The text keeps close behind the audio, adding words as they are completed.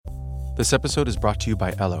This episode is brought to you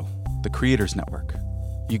by Ello, the Creators Network.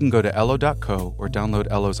 You can go to ello.co or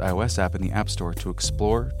download Ello's iOS app in the App Store to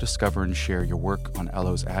explore, discover, and share your work on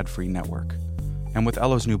Ello's ad-free network. And with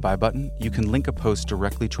Ello's new Buy button, you can link a post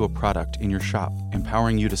directly to a product in your shop,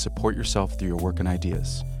 empowering you to support yourself through your work and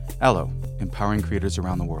ideas. Ello, empowering creators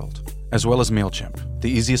around the world. As well as MailChimp,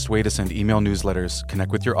 the easiest way to send email newsletters,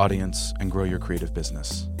 connect with your audience, and grow your creative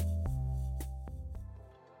business.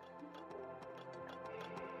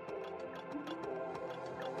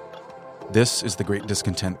 This is the Great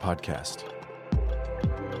Discontent Podcast.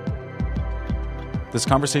 This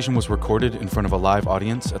conversation was recorded in front of a live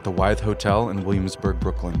audience at the Wythe Hotel in Williamsburg,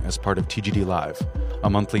 Brooklyn, as part of TGD Live, a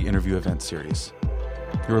monthly interview event series.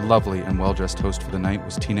 Your lovely and well-dressed host for the night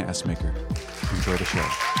was Tina Essmaker. Enjoy the show.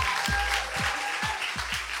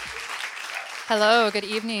 Hello, good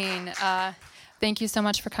evening. Thank you so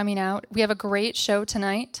much for coming out. We have a great show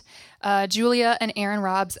tonight. Julia and Aaron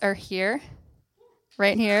Robbs are here,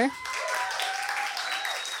 right here.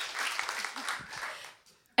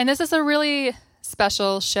 And this is a really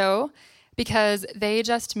special show because they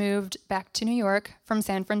just moved back to New York from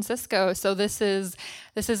San Francisco. So this is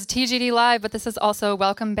TGD Live, but this is also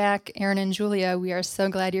welcome back, Aaron and Julia. We are so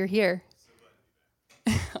glad you're here.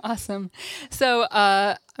 Awesome. So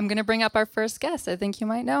I'm going to bring up our first guest. I think you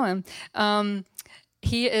might know him.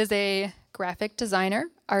 He is a graphic designer,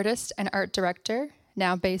 artist, and art director,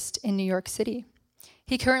 now based in New York City.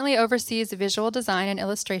 He currently oversees visual design and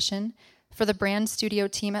illustration for the brand studio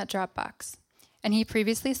team at Dropbox. And he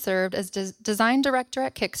previously served as design director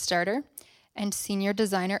at Kickstarter and senior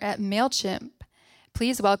designer at MailChimp.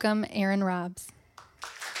 Please welcome Aaron Robbs.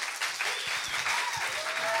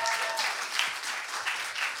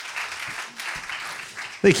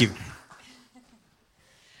 Thank you.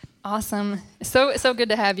 Awesome. So good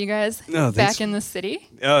to have you guys back in the city.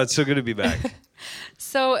 Oh, it's so good to be back.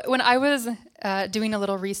 So when I was doing a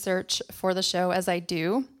little research for the show, as I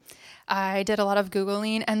do, I did a lot of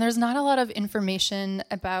Googling, and there's not a lot of information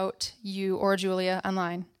about you or Julia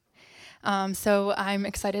online. So I'm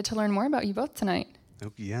excited to learn more about you both tonight.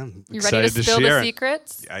 Oh, yeah, I'm you ready to spill the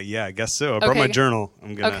secrets? Yeah, I guess so. I brought my journal.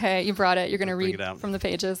 Okay, you brought it. You're going to read from the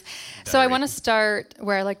pages. So I want to start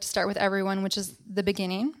where I like to start with everyone, which is the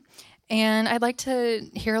beginning. And I'd like to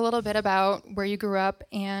hear a little bit about where you grew up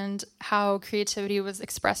and how creativity was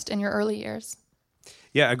expressed in your early years.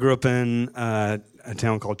 Yeah, I grew up in a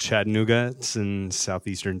town called Chattanooga. It's in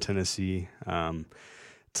southeastern Tennessee.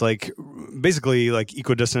 It's like basically like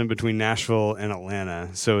equidistant between Nashville and Atlanta.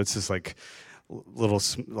 So it's this like little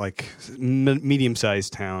like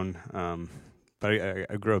medium-sized town. But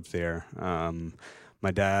I grew up there.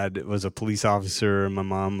 My dad was a police officer. My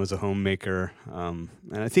mom was a homemaker. And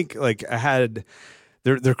I think like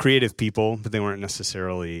they're creative people, but they weren't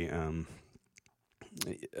necessarily.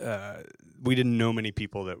 We didn't know many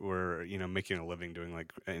people that were, making a living doing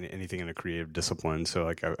like anything in a creative discipline. So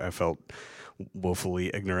like I felt woefully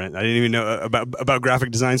ignorant. I didn't even know about graphic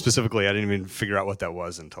design specifically. I didn't even figure out what that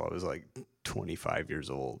was until I was like 25 years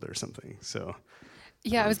old or something. So.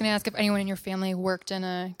 Yeah, I was going to ask if anyone in your family worked in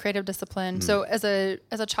a creative discipline. Mm-hmm. So as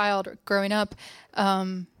a child growing up,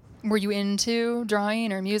 were you into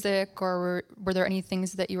drawing or music, or were there any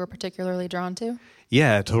things that you were particularly drawn to?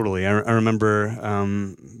 Yeah, totally. I remember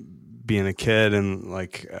being a kid and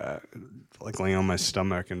like laying on my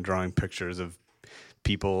stomach and drawing pictures of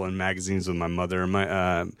people in magazines with my mother.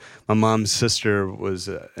 My mom's sister was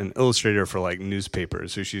an illustrator for like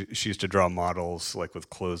newspapers, so she used to draw models like with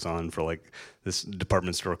clothes on for like this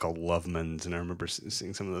department store called Loveman's, and I remember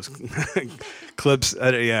seeing some of those clips.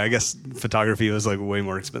 I guess photography was like way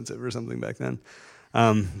more expensive or something back then.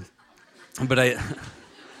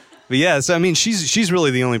 But yeah, so I mean, she's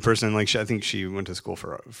really the only person. Like I think she went to school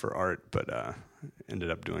for art, but ended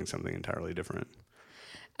up doing something entirely different.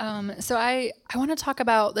 So I want to talk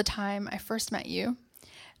about the time I first met you,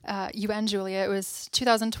 you and Julia. It was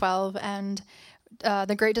 2012, and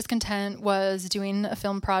The Great Discontent was doing a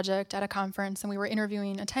film project at a conference, and we were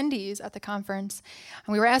interviewing attendees at the conference,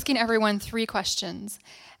 and we were asking everyone 3 questions.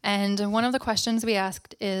 And one of the questions we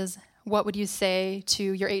asked is, what would you say to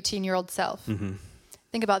your 18-year-old self? Mm-hmm.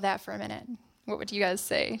 Think about that for a minute. What would you guys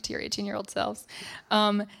say to your 18-year-old selves?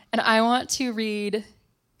 And I want to read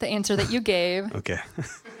the answer that you gave. Okay.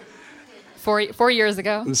 4 years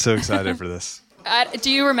ago. I'm so excited for this.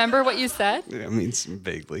 Do you remember what you said? I mean,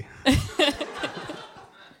 vaguely.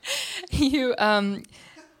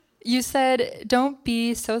 You said, "Don't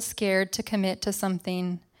be so scared to commit to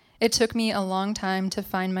something. It took me a long time to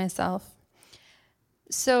find myself."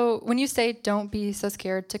 So when you say don't be so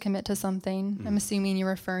scared to commit to something, I'm assuming you're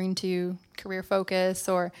referring to career focus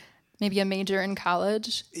or maybe a major in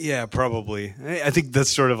college? Yeah, probably. I think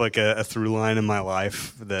that's sort of like a through line in my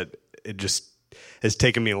life, that it just has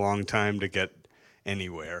taken me a long time to get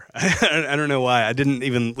anywhere. I don't know why. I didn't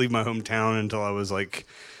even leave my hometown until I was like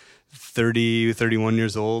 30, 31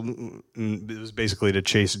 years old. And it was basically to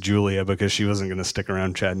chase Julia because she wasn't going to stick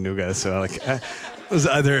around Chattanooga. So like, I was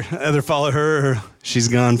either follow her or she's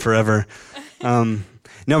gone forever.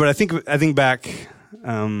 No, but I think back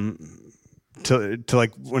to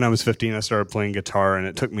like when I was 15, I started playing guitar, and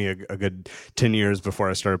it took me a good 10 years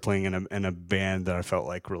before I started playing in a band that I felt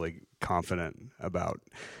like really confident about.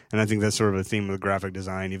 And I think that's sort of a theme of graphic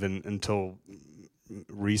design, even until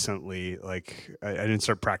recently. Like I didn't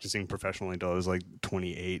start practicing professionally until I was like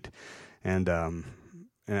 28, and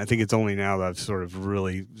I think it's only now that I've sort of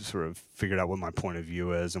really sort of figured out what my point of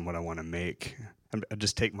view is and what I want to make. I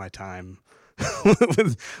just take my time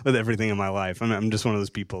with everything in my life. I'm just one of those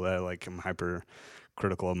people that like I'm hyper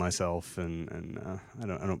critical of myself, and I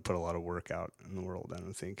don't put a lot of work out in the world, I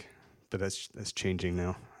don't think. But that's changing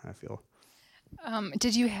now, I feel.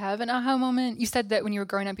 Did you have an aha moment? You said that when you were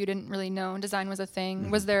growing up, you didn't really know design was a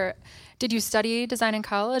thing. Mm-hmm. Did you study design in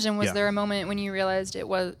college, and was there a moment when you realized it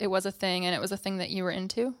was a thing, and it was a thing that you were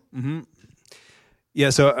into? Mm-hmm. Yeah,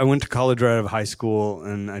 so I went to college right out of high school,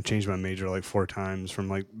 and I changed my major like 4 times, from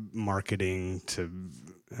like marketing to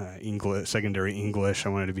English, secondary English. I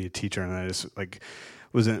wanted to be a teacher, and I just like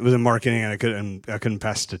was in marketing, and I couldn't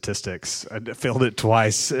pass statistics. I failed it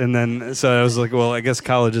twice, and then so I was like, well, I guess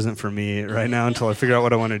college isn't for me right now until I figure out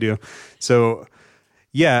what I want to do. So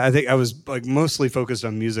yeah, I think I was like mostly focused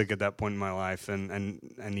on music at that point in my life, and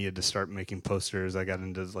I needed to start making posters. I got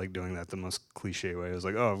into like doing that the most cliche way. I was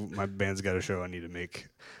like, oh, my band's got a show, I need to make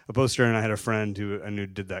a poster. And I had a friend who I knew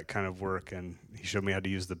did that kind of work, and he showed me how to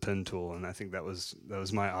use the pen tool, and I think that was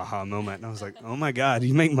my aha moment. And I was like, oh my God,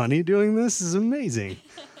 you make money doing this? This is amazing.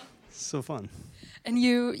 It's so fun. And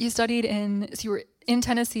you studied so you were in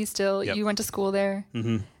Tennessee still. Yep. You went to school there,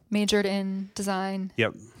 mm-hmm. majored in design,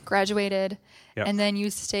 Yep. graduated, Yep. and then you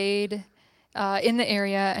stayed in the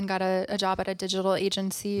area and got a job at a digital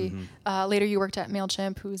agency. Mm-hmm. Later you worked at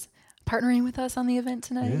MailChimp, who's partnering with us on the event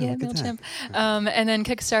tonight. Yeah, MailChimp. And then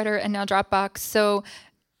Kickstarter, and now Dropbox. So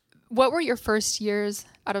what were your first years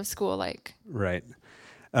out of school like? Right.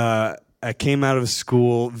 I came out of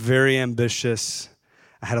school very ambitious.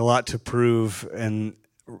 I had a lot to prove, and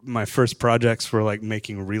my first projects were like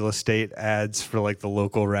making real estate ads for like the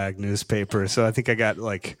local rag newspaper. So I think I got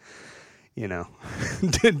like,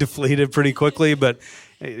 deflated pretty quickly, but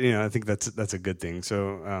I think that's a good thing.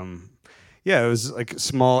 So it was like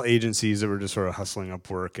small agencies that were just sort of hustling up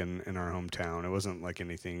work in our hometown. It wasn't like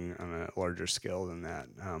anything on a larger scale than that.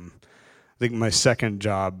 I think my second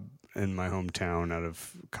job in my hometown out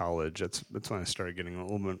of college, that's when I started getting a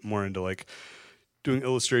little bit more into like doing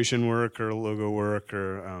illustration work or logo work,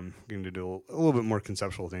 or getting to do a little bit more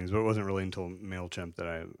conceptual things. But it wasn't really until MailChimp that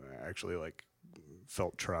I actually like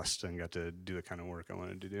felt trust and got to do the kind of work I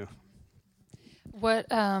wanted to do. What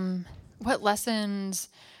lessons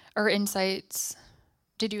or insights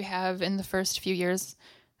did you have in the first few years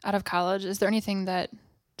out of college? Is there anything that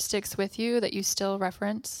sticks with you that you still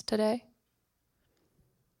reference today?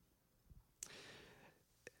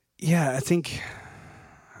 Yeah, I think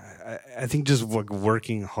just like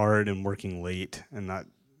working hard and working late, and not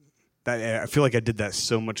that I feel like I did that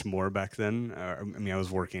so much more back then. I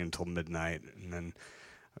was working until midnight, and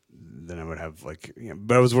then I would have like,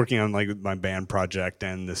 but I was working on like my band project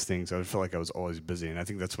and this thing, so I felt like I was always busy, and I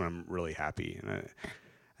think that's when I'm really happy. And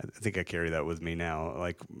I think I carry that with me now.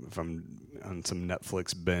 Like if I'm on some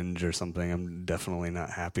Netflix binge or something, I'm definitely not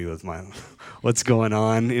happy with what's going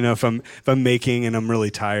on. If I'm making and I'm really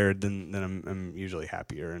tired, then I'm usually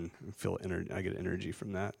happier and feel I get energy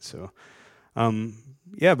from that. So.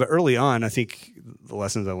 But early on, I think the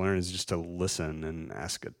lessons I learned is just to listen and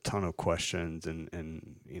ask a ton of questions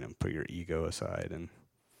and put your ego aside. And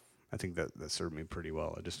I think that served me pretty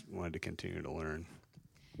well. I just wanted to continue to learn.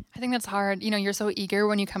 I think that's hard. You're so eager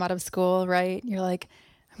when you come out of school, right? You're like,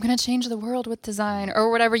 I'm going to change the world with design, or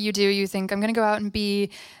whatever you do. You think I'm going to go out and be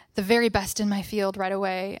the very best in my field right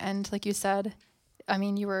away. And like you said,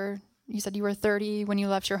 you said you were 30 when you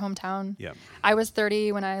left your hometown. Yeah. I was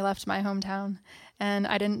 30 when I left my hometown, and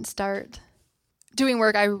I didn't start doing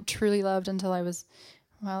work I truly loved until I was,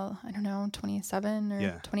 27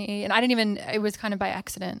 or 28. And it was kind of by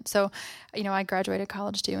accident. So, I graduated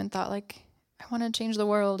college too and thought like, I want to change the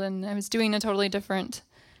world. And I was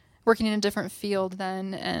working in a different field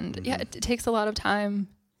then. And it takes a lot of time.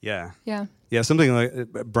 Yeah. Yeah. Yeah. Something like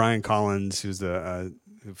Brian Collins, who's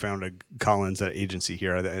who founded Collins, that agency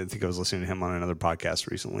here. I think I was listening to him on another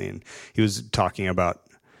podcast recently, and he was talking about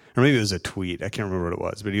or maybe it was a tweet. I can't remember what it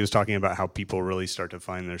was, but he was talking about how people really start to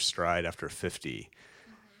find their stride after 50.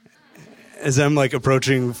 As I'm like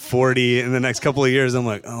approaching 40 in the next couple of years, I'm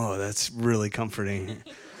like, oh, that's really comforting.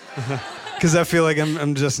 Because I feel like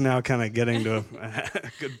I'm just now kind of getting to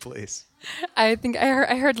a good place. I think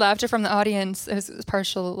I heard laughter from the audience. It was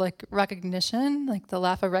partial like recognition, like the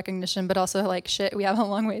laugh of recognition, but also like shit, we have a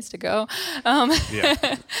long ways to go.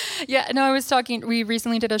 Yeah. Yeah, no, I was talking, we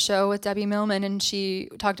recently did a show with Debbie Millman, and she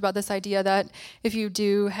talked about this idea that if you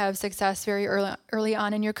do have success very early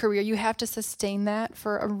on in your career, you have to sustain that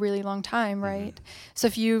for a really long time, right? Mm-hmm. So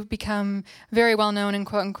if you become very well known and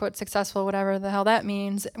quote unquote successful, whatever the hell that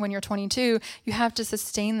means, when you're 22, you have to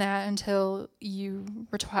sustain that until you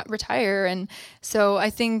retire. And so I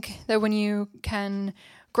think that when you can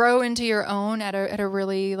grow into your own at a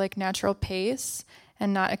really like natural pace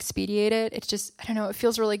and not expedite it, it's just, I don't know, it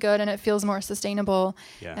feels really good and it feels more sustainable.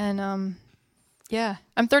 Yeah. And yeah,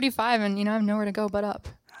 I'm 35 and I have nowhere to go but up.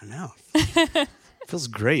 I know. Feels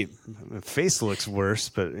great. My face looks worse,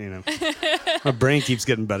 but my brain keeps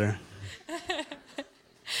getting better.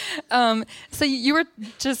 So you were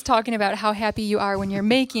just talking about how happy you are when you're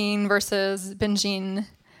making versus binging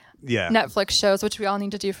Netflix shows, which we all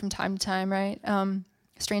need to do from time to time, right?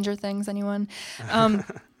 Stranger Things, anyone?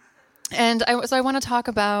 And I want to talk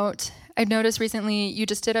about, I've noticed recently you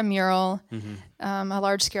just did a mural, a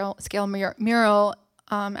large scale mural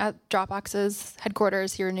at Dropbox's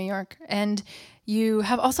headquarters here in New York. And you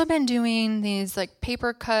have also been doing these like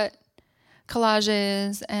paper cut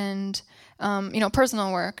collages and,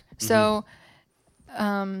 personal work. So,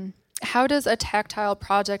 how does a tactile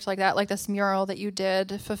project like that, like this mural that you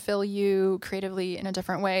did, fulfill you creatively in a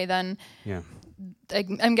different way than? Yeah,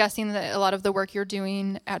 I'm guessing that a lot of the work you're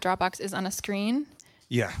doing at Dropbox is on a screen.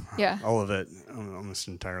 Yeah, all of it, almost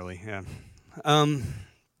entirely.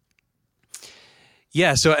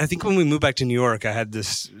 Yeah, So I think when we moved back to New York, I had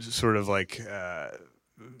this sort of like.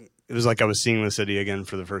 It was like I was seeing the city again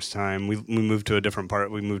for the first time. We moved to a different part.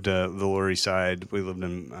 We moved to the Lower East Side. We lived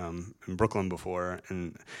in Brooklyn before,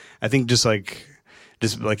 and I think just like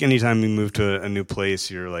anytime you move to a new place,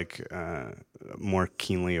 you're like more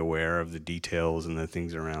keenly aware of the details and the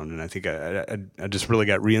things around. And I think I just really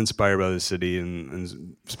got re-inspired by the city,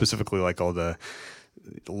 and specifically like all the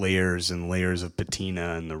layers and layers of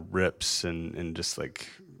patina and the rips and just like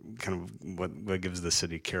kind of what gives the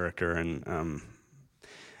city character. And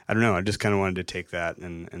I don't know. I just kind of wanted to take that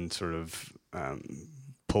and sort of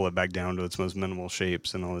pull it back down to its most minimal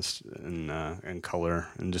shapes and all this and color,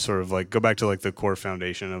 and just sort of like go back to like the core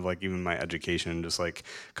foundation of like even my education, just like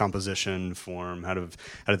composition, form, how do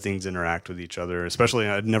things interact with each other. Especially,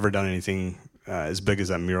 I'd never done anything as big as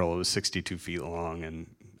that mural. It was 62 feet long, and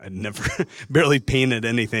I'd never barely painted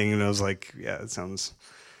anything. And I was like, yeah, it sounds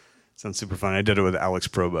super fun. I did it with Alex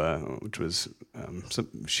Proba, which was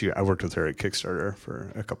I worked with her at Kickstarter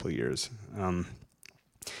for a couple of years.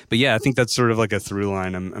 But yeah, I think that's sort of like a through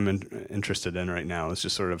line I'm interested in right now. It's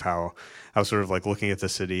just sort of how sort of like looking at the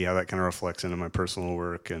city, how that kind of reflects into my personal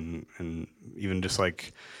work, and even just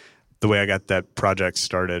like the way I got that project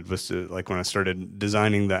started was to, like when I started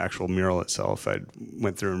designing the actual mural itself, I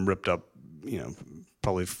went through and ripped up,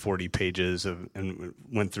 probably 40 pages and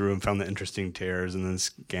went through and found the interesting tears and then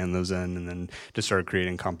scanned those in, and then just started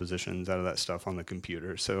creating compositions out of that stuff on the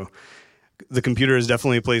computer. So the computer is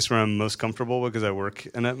definitely a place where I'm most comfortable because I work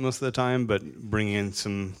in it most of the time, but bringing in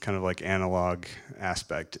some kind of like analog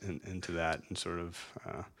aspect into that, and sort of,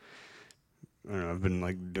 I don't know, I've been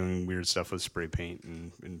like doing weird stuff with spray paint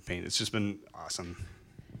and paint. It's just been awesome.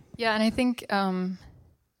 Yeah, and I think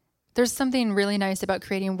there's something really nice about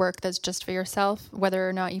creating work that's just for yourself, whether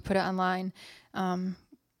or not you put it online,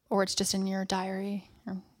 or it's just in your diary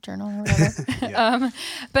or journal or whatever.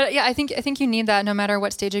 But yeah, I think you need that no matter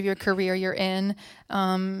what stage of your career you're in.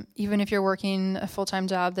 Even if you're working a full-time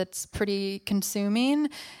job that's pretty consuming,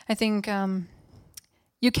 I think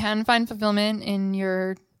you can find fulfillment in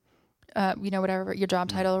your whatever your job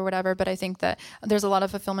title or whatever. But I think that there's a lot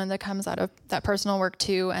of fulfillment that comes out of that personal work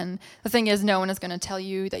too. And the thing is, no one is going to tell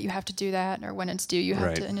you that you have to do that, or when it's due, you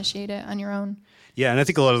have to initiate it on your own. Yeah. And I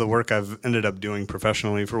think a lot of the work I've ended up doing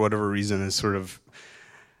professionally for whatever reason is sort of,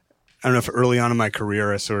 I don't know if early on in my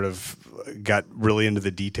career, I sort of got really into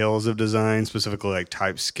the details of design, specifically like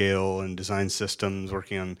type scale and design systems,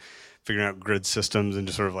 working on figuring out grid systems and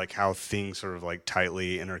just sort of like how things sort of like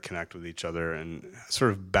tightly interconnect with each other, and sort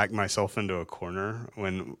of backed myself into a corner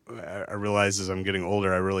when I realized as I'm getting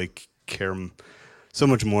older, I really care so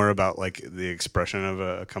much more about like the expression of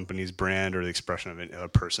a company's brand or the expression of a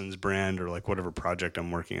person's brand or like whatever project I'm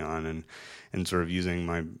working on, and sort of using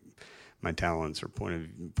my my talents or point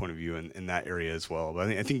of view in that area as well. But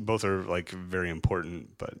I think both are like very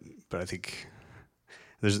important. But I think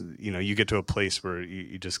there's, you get to a place where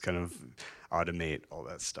you just kind of automate all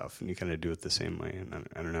that stuff and you kind of do it the same way. And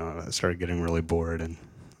I don't know, I started getting really bored, and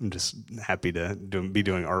I'm just happy to be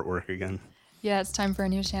doing artwork again. Yeah, it's time for a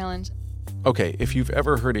new challenge. Okay, if you've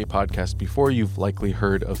ever heard a podcast before, you've likely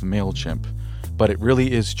heard of MailChimp. But it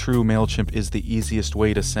really is true, MailChimp is the easiest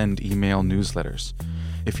way to send email newsletters.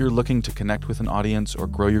 If you're looking to connect with an audience or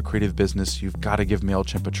grow your creative business, you've got to give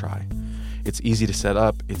MailChimp a try. It's easy to set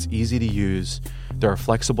up, it's easy to use. There are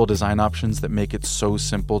flexible design options that make it so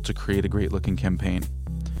simple to create a great-looking campaign.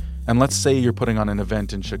 And let's say you're putting on an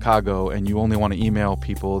event in Chicago and you only want to email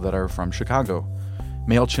people that are from Chicago.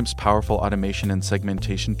 MailChimp's powerful automation and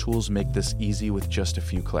segmentation tools make this easy with just a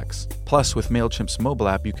few clicks. Plus, with MailChimp's mobile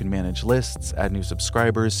app, you can manage lists, add new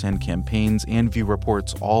subscribers, send campaigns, and view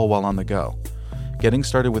reports all while on the go. Getting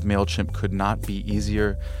started with MailChimp could not be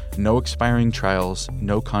easier. No expiring trials,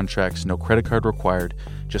 no contracts, no credit card required.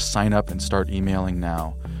 Just sign up and start emailing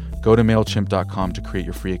now. Go to MailChimp.com to create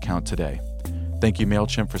your free account today. Thank you,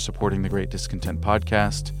 MailChimp, for supporting the Great Discontent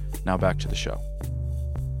podcast. Now back to the show.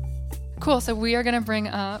 Cool. So we are going to bring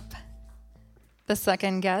up the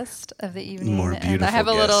second guest of the evening. More beautiful and I have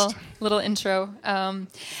a guest. little intro.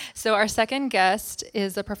 So our second guest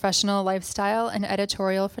is a professional lifestyle and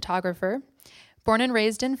editorial photographer. Born and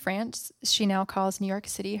raised in France, she now calls New York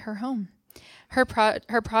City her home. Her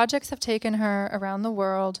projects have taken her around the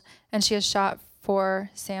world, and she has shot for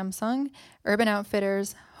Samsung, Urban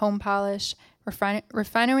Outfitters, Home Polish,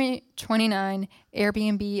 Refinery 29,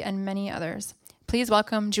 Airbnb, and many others. Please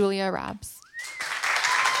welcome Julia Robs.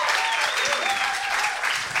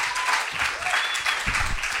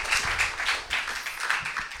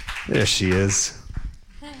 There she is.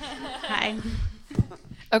 Hi.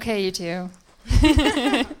 Okay, you two.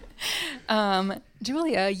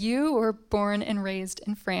 Julia, you were born and raised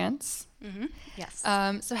in France. Mm-hmm. Yes.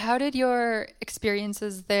 So how did your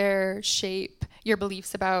experiences there shape your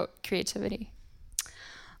beliefs about creativity?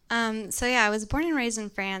 I was born and raised in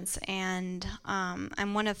France, and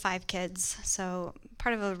I'm one of 5 kids, so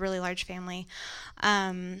part of a really large family.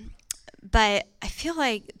 But I feel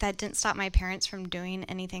like that didn't stop my parents from doing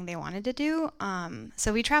anything they wanted to do.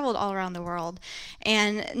 So we traveled all around the world,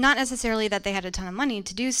 and not necessarily that they had a ton of money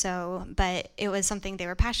to do so, but it was something they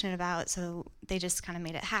were passionate about, so they just kind of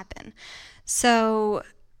made it happen. So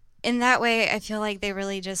in that way, I feel like they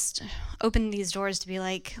really just opened these doors to be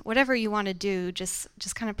like, whatever you want to do, just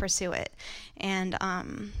kind of pursue it. And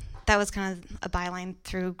that was kind of a byline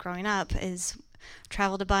through growing up, is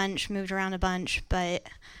traveled a bunch, moved around a bunch, but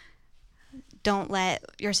don't let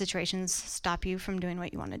your situations stop you from doing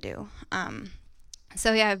what you want to do.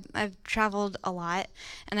 I've traveled a lot,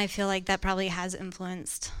 and I feel like that probably has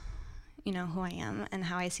influenced, who I am and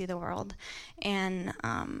how I see the world, and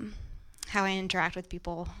how I interact with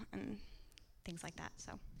people and things like that.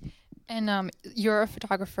 So, and you're a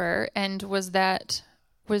photographer, and was that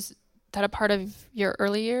a part of your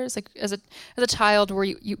early years? Like as a child, were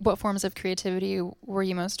you what forms of creativity were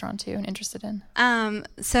you most drawn to and interested in? I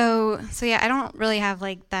don't really have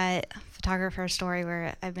like that photographer story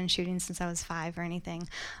where I've been shooting since I was 5 or anything.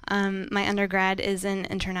 My undergrad is in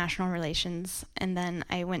international relations, and then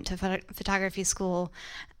I went to photography school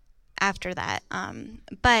after that.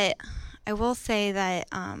 But I will say that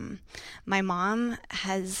my mom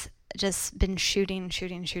has just been shooting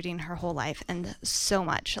her whole life, and so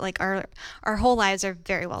much. Like our whole lives are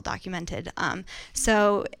very well documented.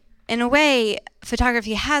 So in a way,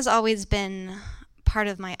 photography has always been part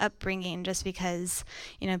of my upbringing, just because,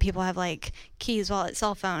 people have like keys, wallet,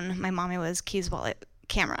 cell phone. My mommy was keys, wallet,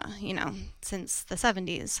 camera, since the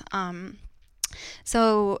 70s.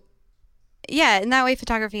 In that way,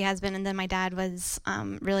 photography has been. And then my dad was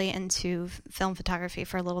really into film photography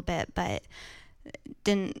for a little bit, but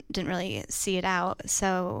didn't really see it out.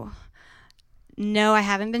 So no, I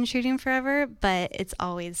haven't been shooting forever, but it's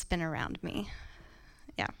always been around me.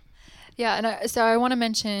 Yeah, and I want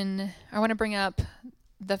to bring up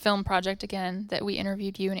the film project again that we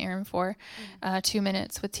interviewed you and Aaron for, 2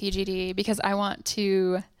 minutes with TGD, because I want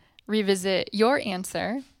to revisit your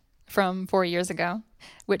answer from 4 years ago,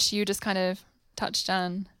 which you just kind of touched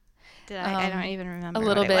on. Did I? I don't even remember a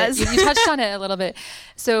little what bit. It was. You touched on it a little bit.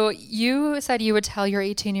 So you said you would tell your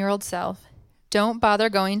 18-year-old self, don't bother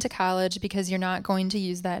going to college because you're not going to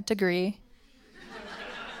use that degree.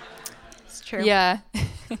 It's true. Yeah.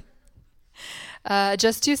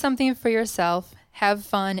 Just do something for yourself, have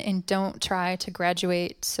fun, and don't try to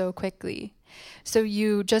graduate so quickly. So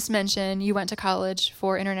you just mentioned you went to college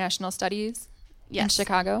for international studies in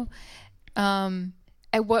Chicago.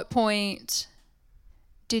 At what point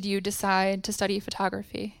did you decide to study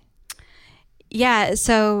photography? Yeah,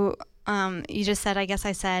 so you just said, I guess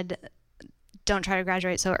I said, don't try to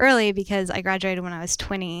graduate so early, because I graduated when I was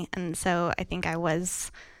 20, and so I think I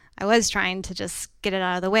was trying to just get it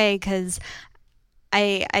out of the way, because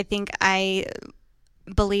I think I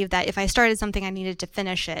believe that if I started something, I needed to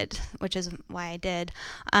finish it, which is why I did.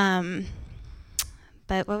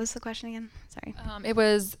 But what was the question again? Sorry. It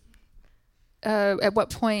was, at what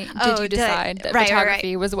point did you decide that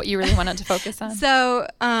photography was what you really wanted to focus on? So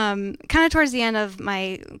kind of towards the end of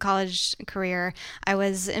my college career, I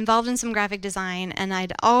was involved in some graphic design, and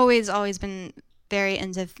I'd always been very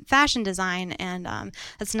into fashion design, and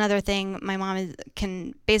that's another thing. My mom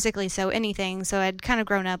can basically sew anything, so I'd kind of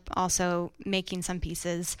grown up also making some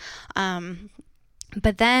pieces.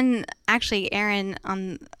 But then, actually, Aaron,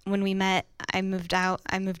 when we met, I moved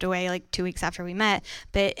away like 2 weeks after we met.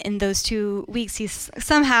 But in those 2 weeks, he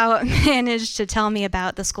somehow managed to tell me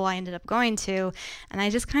about the school I ended up going to. And I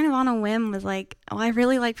just kind of on a whim was like, oh, I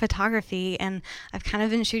really like photography. And I've kind of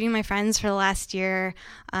been shooting my friends for the last year.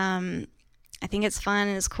 I think it's fun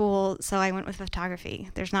and it's cool. So I went with photography.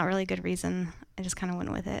 There's not really a good reason. I just kind of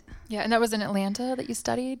went with it. Yeah. And that was in Atlanta that you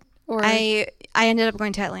studied? Or I ended up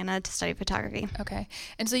going to Atlanta to study photography. Okay.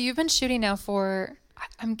 And so you've been shooting now for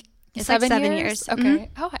it's 7 like 7 years? years. Okay.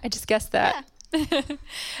 Mm-hmm. Oh, I just guessed that.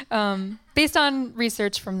 Yeah. Based on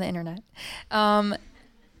research from the internet.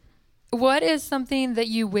 What is something that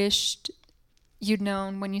you wished you'd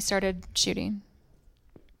known when you started shooting?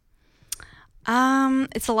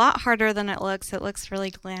 It's a lot harder than it looks. It looks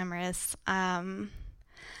really glamorous.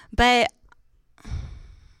 But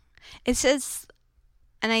it's just,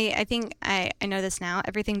 and I think I know this now,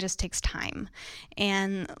 everything just takes time.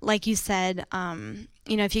 And like you said,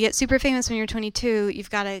 if you get super famous when you're 22,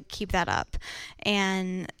 you've got to keep that up.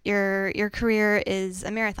 And your career is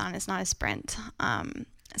a marathon, it's not a sprint.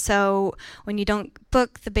 So when you don't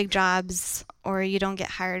book the big jobs or you don't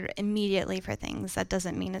get hired immediately for things, that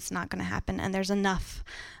doesn't mean it's not going to happen. And there's enough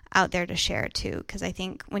out there to share too, because I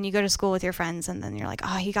think when you go to school with your friends and then you're like,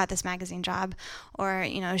 oh, he got this magazine job, or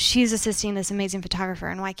she's assisting this amazing photographer,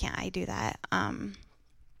 and why can't I do that?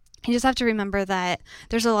 You just have to remember that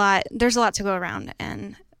there's a lot to go around,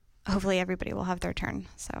 and hopefully everybody will have their turn.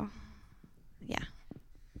 So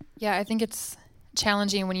yeah, I think it's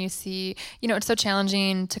challenging when you see, it's so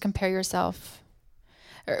challenging to compare yourself.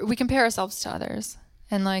 We compare ourselves to others,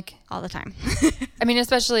 and like all the time. I mean,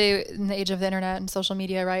 especially in the age of the internet and social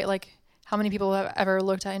media, right? Like, how many people have ever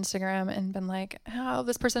looked at Instagram and been like, oh,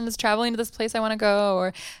 this person is traveling to this place I want to go,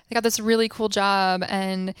 or they got this really cool job.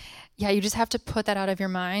 And yeah, you just have to put that out of your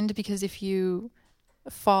mind, because if you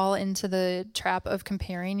fall into the trap of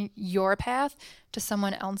comparing your path to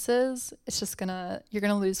someone else's, it's just you're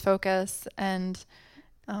gonna lose focus. And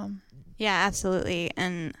yeah, absolutely.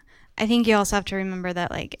 And I think you also have to remember that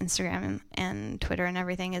like Instagram and Twitter and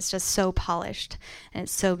everything is just so polished and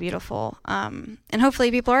it's so beautiful. And hopefully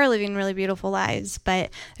people are living really beautiful lives, but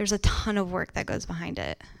there's a ton of work that goes behind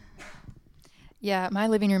it. Yeah, my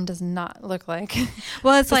living room does not look like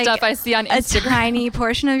well, it's the like stuff I see on Instagram. A tiny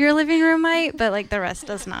portion of your living room might, but like the rest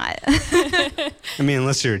does not. I mean,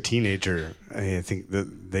 unless you're a teenager, I think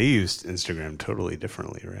that they used Instagram totally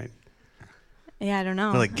differently, right? Yeah, I don't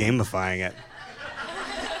know. They're like gamifying it.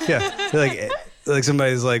 Yeah, they're like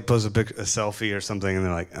somebody's like post a selfie or something, and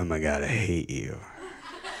they're like, "Oh my god, I hate you,"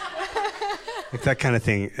 like that kind of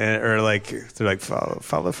thing, or like they're like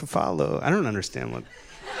follow for follow. I don't understand what.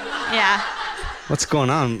 Yeah. What's going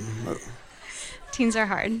on? Teens are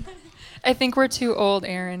hard. I think we're too old,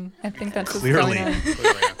 Aaron. I think that's clearly. What's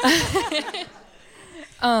going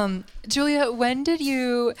on. Julia, when did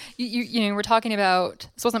you we're talking about,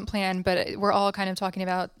 this wasn't planned, but we're all kind of talking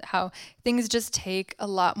about how things just take a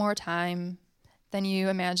lot more time than you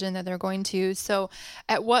imagine that they're going to. So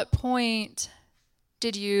at what point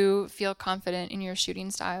did you feel confident in your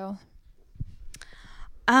shooting style?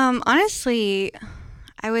 Honestly,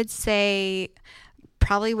 I would say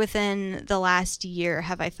probably within the last year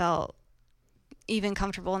have I felt even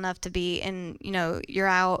comfortable enough to be in, you're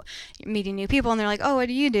out meeting new people and they're like, oh, what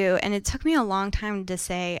do you do? And it took me a long time to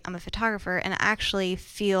say I'm a photographer and actually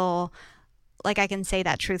feel like I can say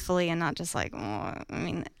that truthfully and not just like, oh, I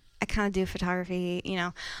mean, I kind of do photography,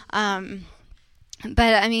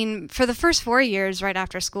 But I mean, for the first 4 years right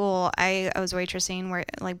after school, I was waitressing,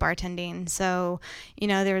 like bartending. So,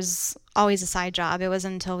 there's always a side job. It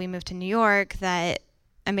wasn't until we moved to New York that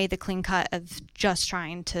I made the clean cut of just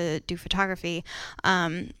trying to do photography.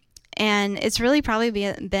 And it's really probably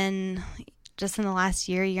been just in the last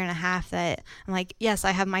year and a half that I'm like, yes,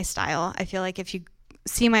 I have my style. I feel like if you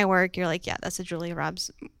see my work, you're like, yeah, that's a Julia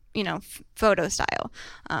Robbs, photo style.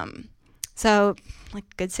 So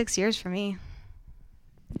like good 6 years for me.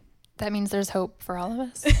 That means there's hope for all of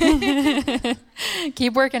us.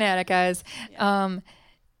 Keep working at it, guys. Yeah.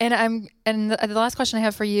 And the last question I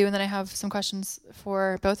have for you, and then I have some questions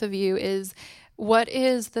for both of you, is what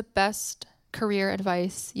is the best career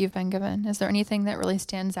advice you've been given? Is there anything that really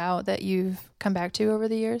stands out that you've come back to over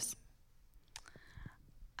the years?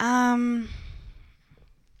 I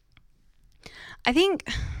think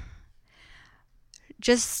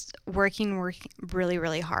just working really,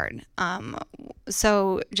 really hard.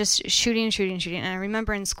 So just shooting. And I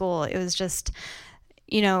remember in school, it was just,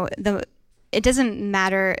 it doesn't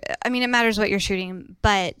matter. I mean, it matters what you're shooting,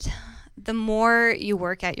 but the more you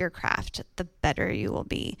work at your craft, the better you will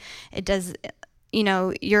be. It does,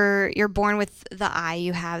 you're born with the eye,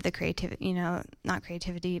 you have the creativity, not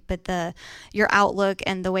creativity, but your outlook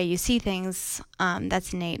and the way you see things,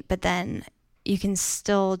 that's innate. But then you can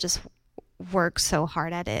still just work so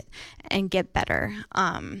hard at it and get better.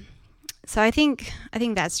 So I think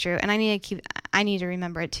that's true, and I need to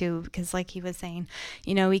remember it too, because like he was saying,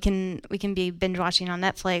 we can be binge watching on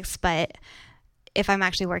Netflix, but if I'm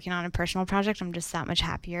actually working on a personal project, I'm just that much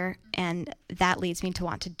happier, and that leads me to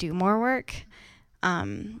want to do more work.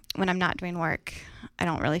 When I'm not doing work, I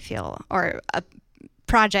don't really feel, or a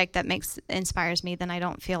project that inspires me, then I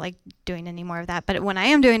don't feel like doing any more of that. But when I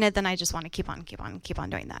am doing it, then I just want to keep on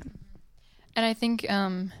doing that. And I think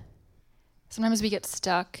sometimes we get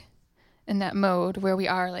stuck in that mode where we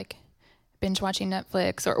are like binge watching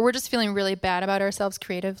Netflix, or we're just feeling really bad about ourselves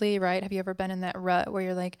creatively, right? Have you ever been in that rut where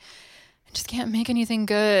you're like, I just can't make anything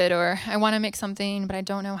good, or I want to make something, but I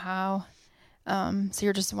don't know how. So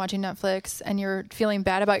you're just watching Netflix and you're feeling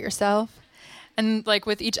bad about yourself. And like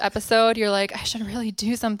with each episode, you're like, I should really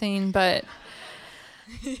do something, but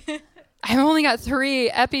I've only got 3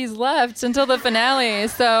 epis left until the finale,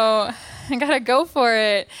 so I gotta go for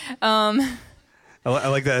it. I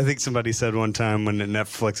like that. I think somebody said one time when a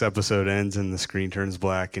Netflix episode ends and the screen turns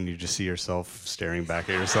black and you just see yourself staring back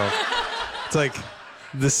at yourself. It's like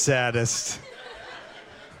the saddest.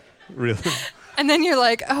 Really. And then you're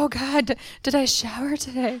like, oh God, did I shower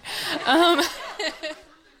today?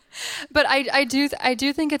 But I do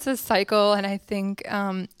think it's a cycle, and I think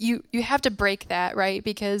you have to break that, right?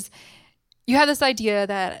 Because you have this idea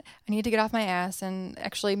that I need to get off my ass and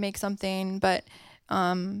actually make something, but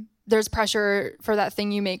there's pressure for that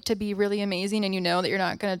thing you make to be really amazing, and you know that you're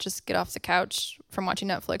not going to just get off the couch from watching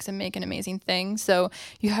Netflix and make an amazing thing. So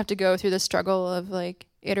you have to go through the struggle of like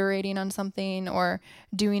iterating on something or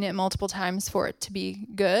doing it multiple times for it to be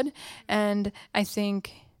good. And I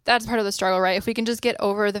think that's part of the struggle, right? If we can just get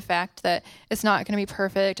over the fact that it's not going to be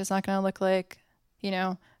perfect, it's not going to look like,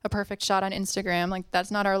 a perfect shot on Instagram. Like,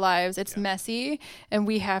 that's not our lives. It's messy, and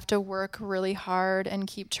we have to work really hard and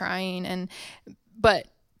keep trying. But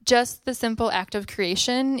just the simple act of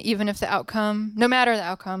creation, even if the outcome, no matter the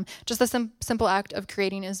outcome, just the simple act of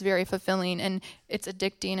creating is very fulfilling, and it's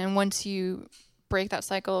addicting. And once you break that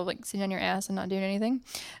cycle of like sitting on your ass and not doing anything,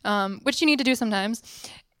 which you need to do sometimes,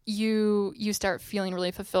 you start feeling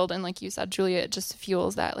really fulfilled. And like you said, Julia, it just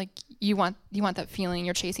fuels that, like you want that feeling,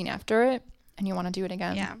 you're chasing after it, and you want to do it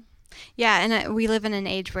again. Yeah. And we live in an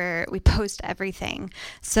age where we post everything.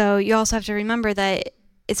 So you also have to remember that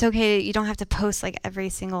it's okay. You don't have to post like every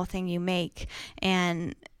single thing you make,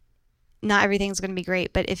 and not everything's going to be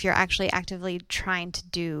great. But if you're actually actively trying to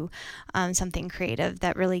do something creative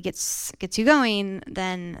that really gets you going,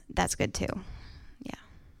 then that's good too.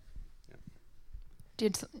 You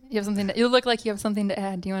have something you look like you have something to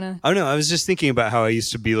add. Do you want to? Oh no, I was just thinking about how I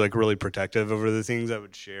used to be like really protective over the things I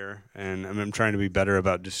would share, and I'm trying to be better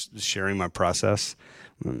about just sharing my process.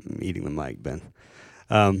 I'm eating the mic, Ben.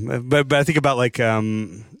 But I think about like I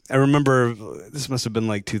remember this must have been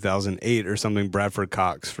like 2008 or something. Bradford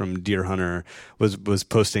Cox from Deer Hunter was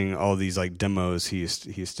posting all these like demos he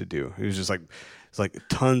used to do. He was just like. It's like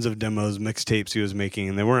tons of demos, mixtapes he was making,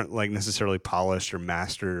 and they weren't like necessarily polished or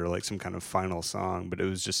mastered or like some kind of final song, but it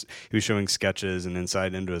was just, he was showing sketches and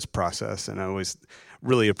insight into his process. And I always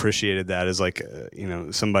really appreciated that as like,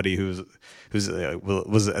 somebody who was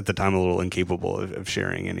at the time a little incapable of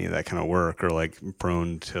sharing any of that kind of work, or like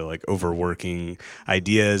prone to like overworking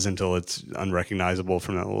ideas until it's unrecognizable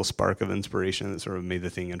from that little spark of inspiration that sort of made the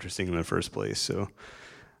thing interesting in the first place. So,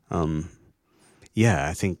 yeah,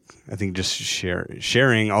 I think just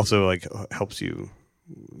sharing also like helps you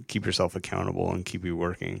keep yourself accountable and keep you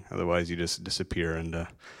working. Otherwise, you just disappear into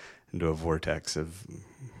a vortex of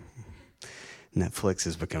Netflix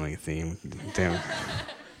is becoming a theme. Damn.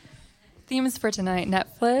 Themes for tonight: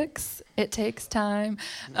 Netflix. It takes time.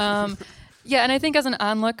 Yeah, and I think as an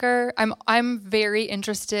onlooker, I'm very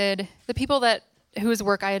interested. The people whose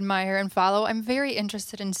work I admire and follow, I'm very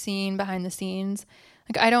interested in seeing behind the scenes.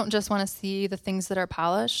 Like, I don't just want to see the things that are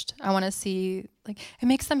polished. I want to see, like, it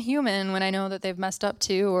makes them human when I know that they've messed up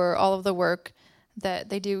too, or all of the work that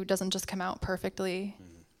they do doesn't just come out perfectly.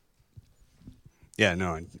 Yeah,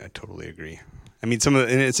 no, I totally agree. I mean, and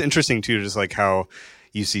it's interesting too, just like how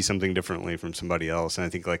you see something differently from somebody else. And I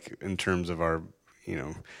think, like, in terms of our,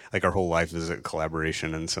 like, our whole life is a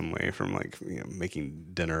collaboration in some way, from, like, making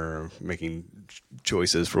dinner or making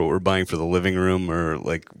choices for what we're buying for the living room, or,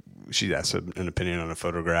 like, she asks an opinion on a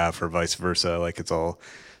photograph, or vice versa. Like, it's all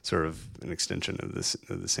sort of an extension of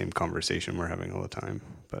the same conversation we're having all the time.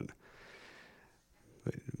 But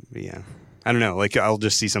yeah, I don't know. Like, I'll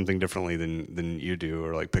just see something differently than you do,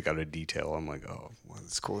 or, like, pick out a detail. I'm like, oh, well,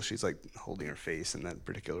 that's cool. She's, like, holding her face in that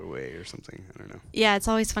particular way or something. I don't know. Yeah, it's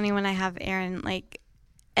always funny when I have Aaron, like,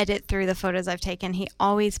 edit through the photos I've taken. He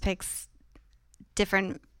always picks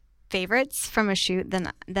different favorites from a shoot than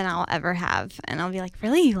I'll ever have, and I'll be like,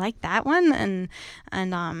 really, you like that one? And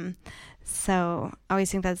so I always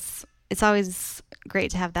think it's always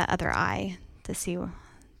great to have that other eye to see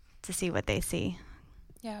what they see.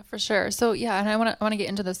 Yeah, for sure. So yeah, and I want to get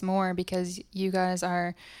into this more, because you guys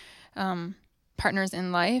are partners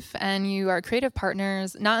in life, and you are creative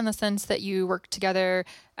partners, not in the sense that you work together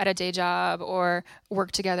at a day job or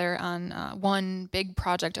work together on one big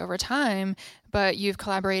project over time, but you've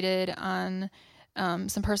collaborated on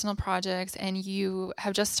some personal projects, and you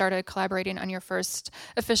have just started collaborating on your first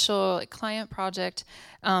official client project.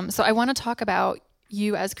 So I want to talk about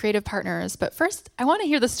you as creative partners, but first I want to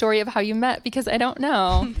hear the story of how you met, because I don't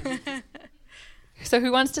know. So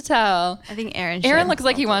who wants to tell? I think Aaron looks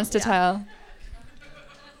like he wants to tell.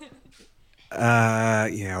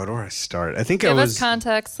 Yeah, where do I start? I think Give us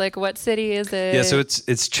context, like, what city is it? Yeah, so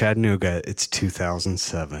it's Chattanooga. It's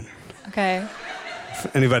 2007. Okay.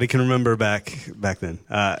 If anybody can remember back then.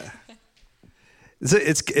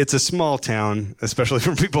 It's a small town, especially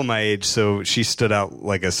for people my age, so she stood out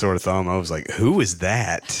like a sore thumb. I was like, who is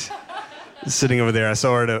that? Sitting over there. I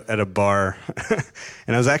saw her at a bar.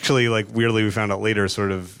 And I was actually, like, weirdly, we found out later,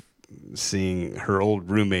 sort of seeing her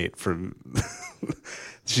old roommate from...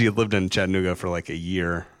 She had lived in Chattanooga for, like, a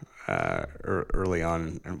year early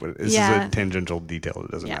on. This is a tangential detail.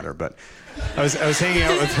 It doesn't matter. But I was hanging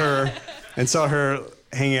out with her and saw her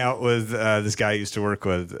hanging out with this guy I used to work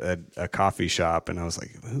with at a coffee shop. And I was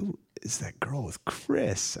like, who is that girl with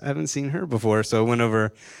Chris? I haven't seen her before. So I went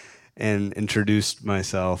over and introduced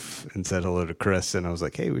myself and said hello to Chris. And I was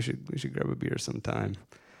like, hey, we should grab a beer sometime.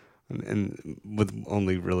 And with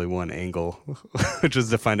only really one angle, which was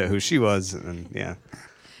to find out who she was. And yeah.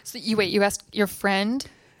 So you asked your friend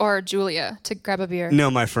or Julia to grab a beer? No,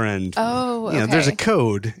 my friend. Oh, okay. There's a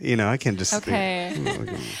code. I can't just... Okay.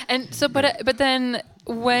 And so, but then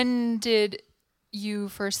when did you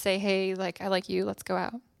first say, hey, like, I like you, let's go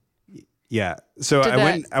out? Yeah. So I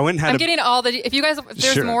went and had getting all the... If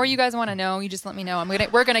there's Sure. more you guys want to know, you just let me know.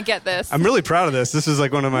 We're going to get this. I'm really proud of this. This is,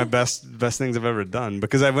 like, one of my best things I've ever done,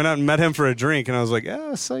 because I went out and met him for a drink, and I was like,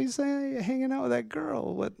 oh, so you say you're hanging out with that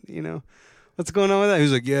girl. What, what's going on with that? He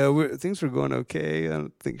was like, yeah, things were going okay. I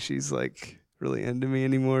don't think she's, like, really into me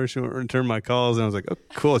anymore. She won't return my calls. And I was like, oh,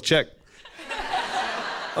 cool, check.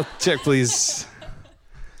 I'll check, please.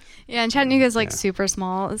 Yeah, and Chattanooga is, like, super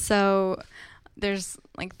small, so there's,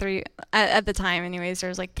 like, three at the time anyways,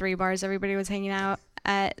 there's, like, 3 bars everybody was hanging out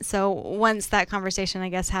at. So once that conversation, I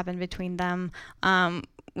guess, happened between them,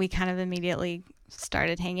 we kind of immediately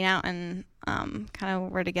started hanging out, and kind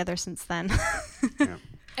of were together since then.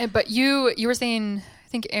 Yeah. But you were saying, I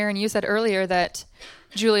think, Aaron, you said earlier that,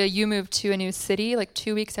 Julia, you moved to a new city like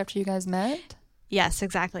 2 weeks after you guys met? Yes,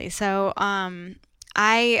 exactly. So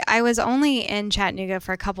I was only in Chattanooga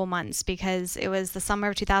for a couple months, because it was the summer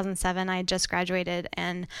of 2007. I had just graduated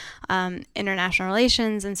in international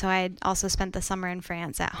relations, and so I had also spent the summer in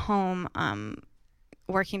France at home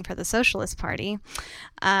working for the Socialist Party.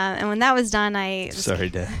 And when that was done, Sorry,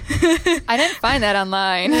 Dad. I didn't find that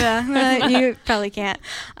online. Yeah, you probably can't.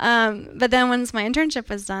 But then once my internship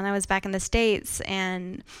was done, I was back in the States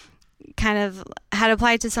and kind of had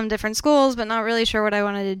applied to some different schools, but not really sure what I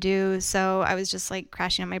wanted to do. So I was just, like,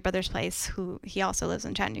 crashing at my brother's place, he also lives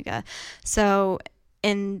in Chattanooga. So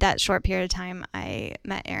in that short period of time, I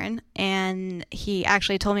met Aaron, and he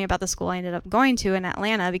actually told me about the school I ended up going to in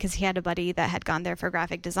Atlanta, because he had a buddy that had gone there for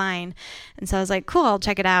graphic design. And so I was like, cool, I'll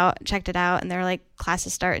check it out. Checked it out, and they're like,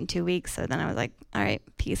 classes start in 2 weeks. So then I was like, all right,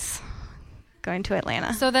 peace. going to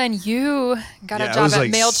Atlanta. So then you got a I job was at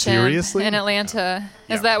like, MailChimp seriously? in Atlanta.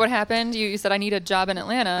 Yeah. Is that what happened? You said, I need a job in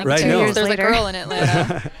Atlanta. Right, 2 no. years There's later. a girl in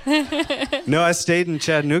Atlanta. No, I stayed in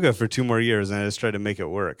Chattanooga for 2 more years, and I just tried to make it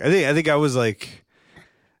work. I think I was like,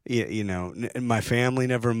 you know, my family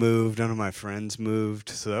never moved, none of my friends moved,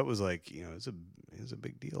 so that was like, you know, it was a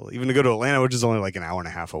big deal. Even to go to Atlanta, which is only like an hour and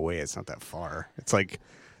a half away, it's not that far. It's like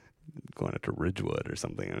going up to Ridgewood or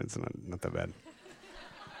something, and it's not that bad.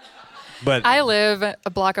 But I live a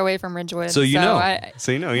block away from Ridgewood. so you know,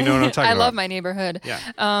 you know what I'm talking I about. love my neighborhood.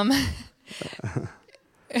 Yeah.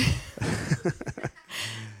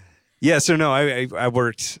 Yeah, so no, I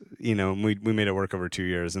worked, you know, we made it work over 2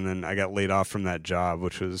 years, and then I got laid off from that job,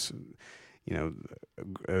 which was, you know,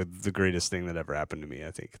 the greatest thing that ever happened to me.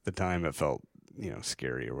 I think at the time it felt, you know,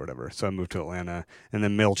 scary or whatever. So I moved to Atlanta, and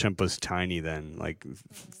then MailChimp was tiny then, like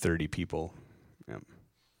 30 people. Yeah.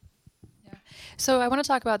 So I want to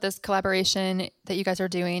talk about this collaboration that you guys are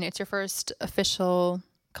doing. It's your first official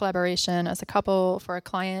collaboration as a couple for a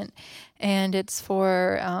client, and it's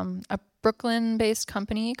for a Brooklyn-based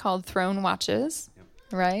company called Throne Watches,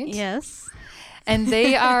 right? Yes. And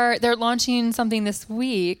they're launching something this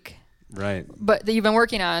week, Right. but that you've been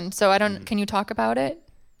working on. So can you talk about it?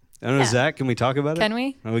 I don't know, Yeah. Zach, can we talk about it? Can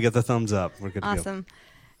we? Oh, we got the thumbs up. We're good to go. Awesome.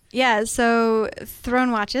 Yeah, so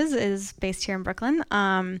Throne Watches is based here in Brooklyn,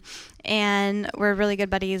 and we're really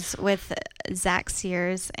good buddies with Zach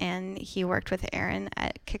Sears, and he worked with Aaron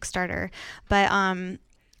at Kickstarter. But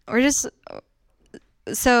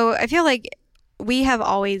so I feel like we have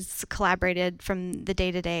always collaborated from the day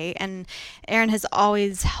to day, and Aaron has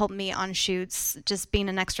always helped me on shoots, just being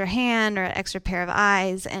an extra hand or an extra pair of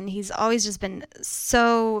eyes, and he's always just been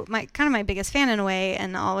my biggest fan in a way,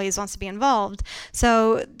 and always wants to be involved.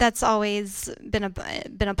 So that's always been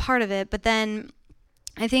a part of it. But then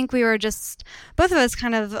I think we were just, both of us,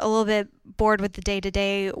 kind of a little bit bored with the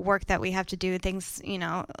day-to-day work that we have to do. Things, you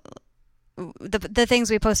know, the things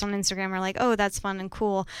we post on Instagram are like, oh, that's fun and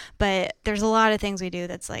cool, but there's a lot of things we do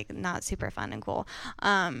that's like not super fun and cool.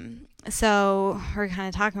 So we're kind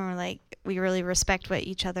of talking, we're like, we really respect what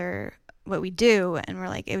we do, and we're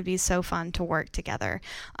like, it would be so fun to work together.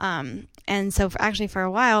 And so for a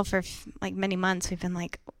while, for like many months, we've been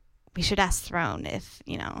like, we should ask Throne if,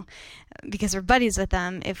 you know, because we're buddies with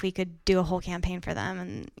them, if we could do a whole campaign for them.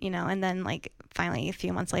 And, you know, and then like finally a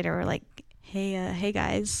few months later, we're like, hey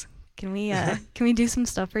guys, can we do some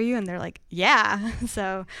stuff for you? And they're like, yeah.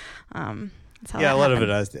 So that's how Yeah, that a lot happened.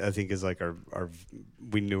 of it I think is like our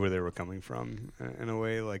we knew where they were coming from in a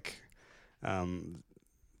way. Like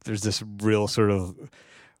there's this real sort of,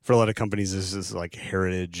 for a lot of companies, this is like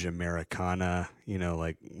heritage Americana, you know,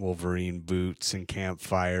 like Wolverine boots and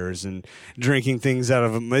campfires and drinking things out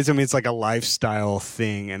of them. I mean, it's like a lifestyle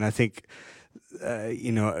thing. And I think,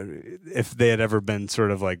 you know, if they had ever been sort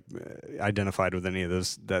of like identified with any of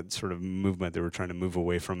those, that sort of movement, they were trying to move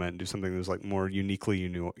away from it and do something that was like more uniquely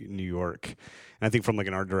New York. And I think from like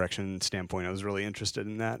an art direction standpoint, I was really interested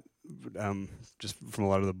in that. Just from a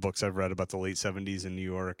lot of the books I've read about the late 70s in New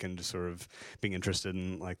York, and just sort of being interested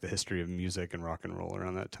in like the history of music and rock and roll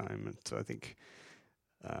around that time. And so I think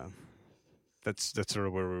that's sort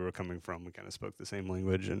of where we were coming from. We kind of spoke the same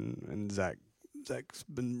language, and Zach's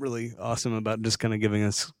been really awesome about just kind of giving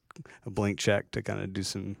us a blank check to kind of do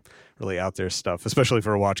some really out there stuff, especially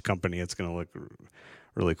for a watch company. It's going to look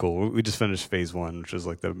really cool. We just finished phase 1, which is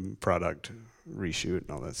like the product reshoot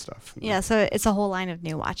and all that stuff. Yeah, so it's a whole line of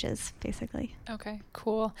new watches, basically. Okay,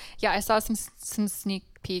 cool. Yeah, I saw some sneak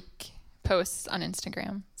peek posts on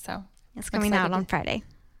Instagram. So It's coming out on Friday.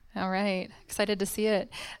 All right, excited to see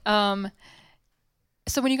it.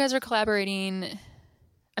 So when you guys are collaborating,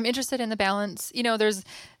 I'm interested in the balance. You know, there's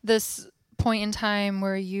this point in time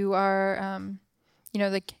where you are, you know,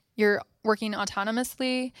 like you're working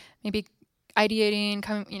autonomously, maybe ideating,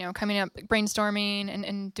 coming up, brainstorming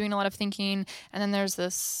and doing a lot of thinking. And then there's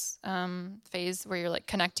this phase where you're like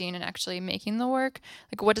connecting and actually making the work.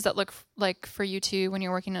 Like, what does that look like for you two when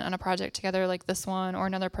you're working on a project together, like this one or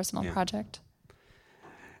another personal project?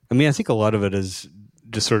 I mean, I think a lot of it is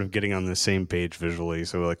just sort of getting on the same page visually.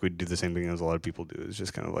 So like we do the same thing as a lot of people do, is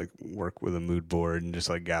just kind of like work with a mood board and just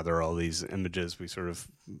like gather all these images we sort of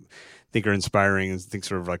think are inspiring and think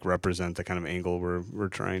sort of like represent the kind of angle we're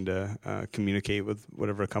trying to communicate with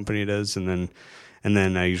whatever company it is. And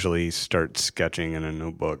then I usually start sketching in a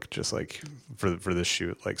notebook, just like for this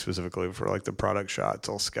shoot, like specifically for like the product shots,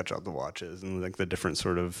 I'll sketch out the watches and like the different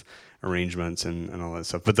sort of arrangements and all that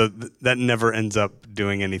stuff. But that never ends up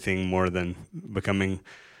doing anything more than becoming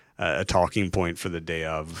a talking point for the day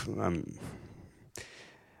of.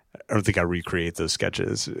 don't think I recreate those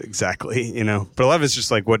sketches exactly, you know. But a lot of it's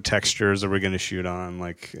just like, what textures are we going to shoot on,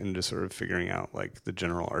 like, and just sort of figuring out like the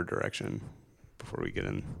general art direction before we get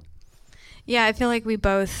in. Yeah, I feel like we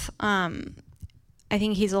both. I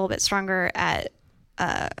think he's a little bit stronger at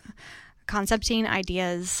concepting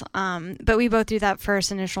ideas, but we both do that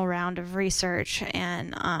first initial round of research,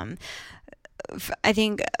 and I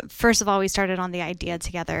think first of all we started on the idea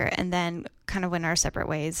together, and then kind of went our separate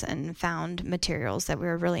ways and found materials that we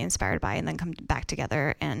were really inspired by, and then come back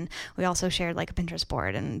together. And we also shared like a Pinterest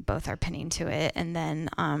board, and both are pinning to it, and then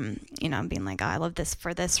being like, oh, I love this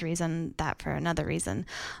for this reason, that for another reason,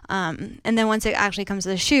 and then once it actually comes to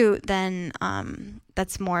the shoot, then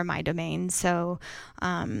that's more my domain. So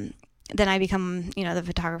then I become, the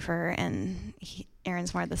photographer, and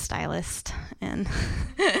Aaron's more the stylist. And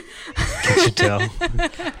can't you tell?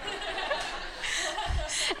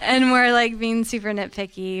 And more like being super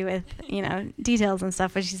nitpicky with, details and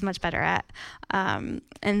stuff, which he's much better at. And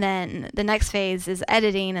then the next phase is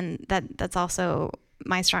editing, and that's also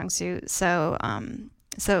my strong suit. So,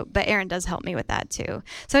 but Aaron does help me with that too.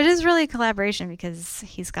 So it is really a collaboration, because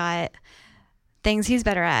he's got things he's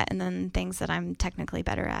better at, and then things that I'm technically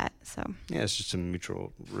better at. So yeah, it's just a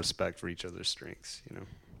mutual respect for each other's strengths,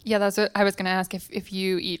 Yeah, that's what I was going to ask, if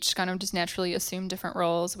you each kind of just naturally assume different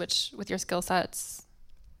roles, which with your skill sets.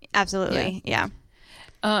 Absolutely, yeah.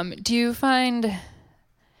 Do you find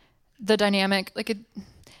the dynamic, like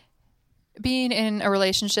being in a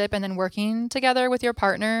relationship and then working together with your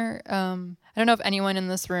partner? I don't know if anyone in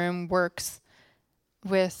this room works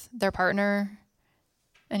with their partner.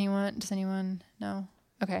 Anyone? Does anyone know?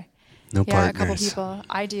 Okay. No yeah, partners. A couple people.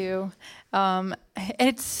 I do.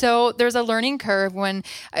 There's a learning curve when,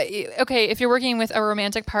 if you're working with a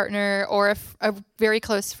romantic partner or a very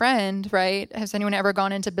close friend, right? Has anyone ever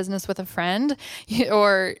gone into business with a friend?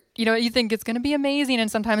 Or, you think it's going to be amazing, and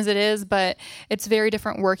sometimes it is, but it's very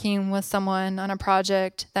different working with someone on a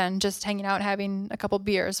project than just hanging out, having a couple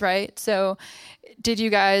beers, right? So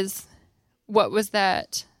what was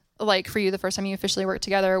that like for you the first time you officially worked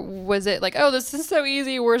together? Was it like, oh, this is so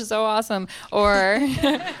easy, we're so awesome? Or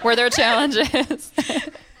were there challenges?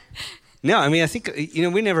 No, I mean, I think,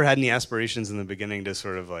 we never had any aspirations in the beginning to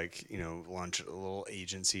sort of like, launch a little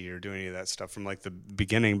agency or do any of that stuff from like the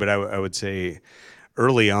beginning. But I would say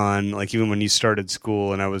early on, like even when you started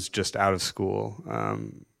school and I was just out of school,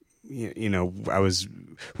 we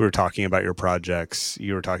were talking about your projects,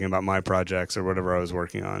 you were talking about my projects or whatever I was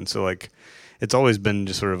working on. So like, it's always been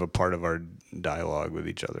just sort of a part of our dialogue with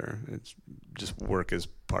each other. It's just work is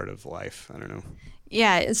part of life. I don't know.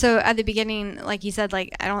 Yeah. So at the beginning, like you said,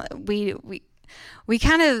 like we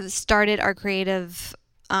kind of started our creative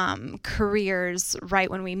careers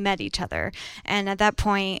right when we met each other. And at that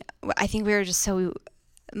point, I think we were just so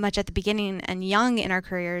much at the beginning and young in our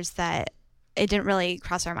careers that it didn't really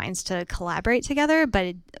cross our minds to collaborate together,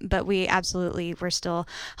 but we absolutely were still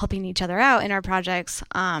helping each other out in our projects.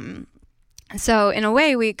 So in a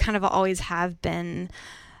way, we kind of always have been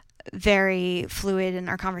very fluid in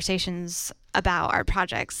our conversations about our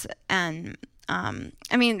projects. And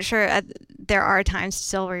I mean, sure, there are times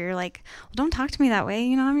still where you're like, well, don't talk to me that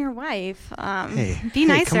way. I'm your wife. Be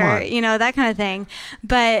nicer, that kind of thing.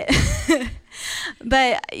 But,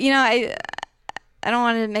 I don't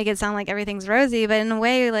want to make it sound like everything's rosy, but in a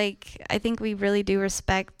way, like, I think we really do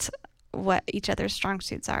respect what each other's strong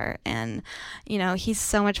suits are. And, he's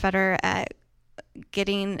so much better at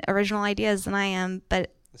getting original ideas than I am,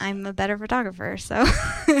 but I'm a better photographer. So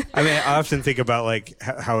I mean, I often think about like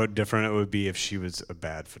how different it would be if she was a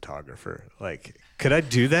bad photographer. Like, could I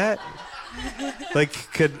do that?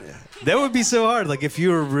 That would be so hard. Like if you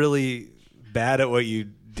were really bad at what you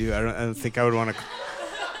do, I don't think I would want to.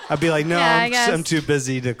 I'd be like, no, yeah, I'm too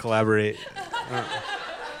busy to collaborate.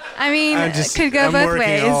 I mean, it could go both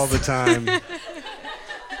ways. I'm working all the time.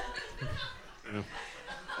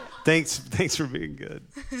 Thanks for being good.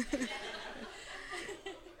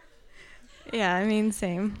 Yeah, I mean,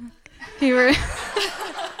 same. You were.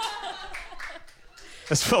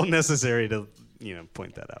 This felt necessary to,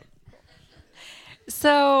 point that out.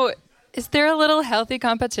 So, is there a little healthy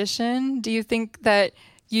competition? Do you think that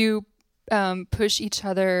you push each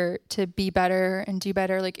other to be better and do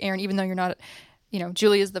better? Like Aaron, even though you're not,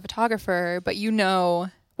 Julie is the photographer, but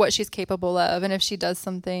what she's capable of, and if she does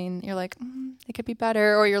something, you're like, it could be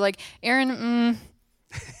better, or you're like, Aaron,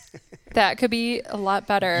 that could be a lot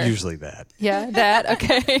better. Usually that. Yeah, that.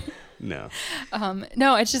 Okay. No.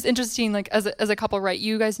 No, it's just interesting. Like as a couple, right?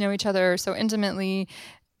 You guys know each other so intimately,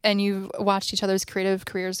 and you've watched each other's creative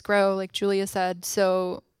careers grow, like Julia said.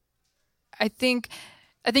 So, I think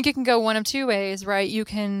I think it can go one of two ways, right? You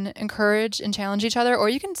can encourage and challenge each other, or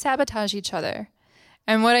you can sabotage each other.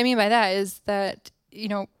 And what I mean by that is that,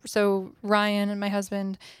 so Ryan and my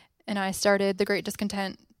husband and I started The Great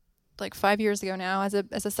Discontent like 5 years ago now as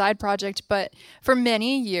a side project. But for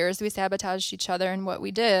many years, we sabotaged each other. And what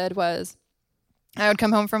we did was I would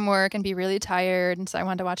come home from work and be really tired. And so I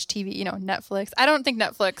wanted to watch TV, Netflix. I don't think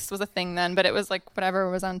Netflix was a thing then, but it was like whatever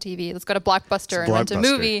was on TV. Let's go to Blockbuster and rent a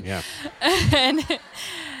movie. Yeah.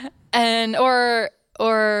 and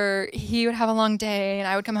or he would have a long day and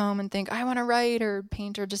I would come home and think, I want to write or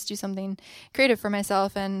paint or just do something creative for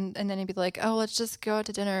myself. And then he'd be like, oh, let's just go out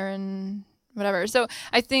to dinner and whatever. So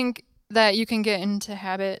I think that you can get into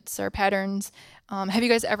habits or patterns. Have you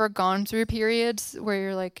guys ever gone through periods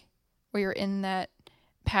where you're in that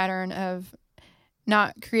pattern of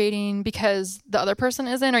not creating because the other person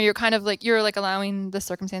isn't, or you're kind of like, you're allowing the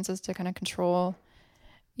circumstances to kind of control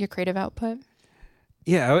your creative output?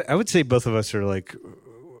 Yeah, I would say both of us are like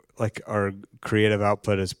our creative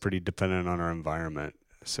output is pretty dependent on our environment.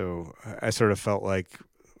 So I sort of felt like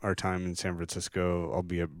our time in San Francisco,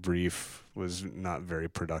 albeit brief, was not very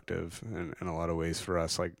productive in a lot of ways for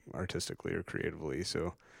us, like artistically or creatively.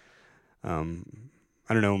 So I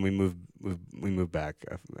don't know, when we moved back,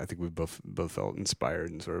 I think we both felt inspired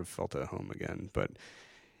and sort of felt at home again. But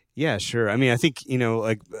yeah, sure. I mean, I think,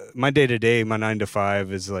 like my day-to-day, my 9 to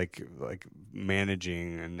 5 is like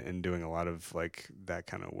managing and doing a lot of like that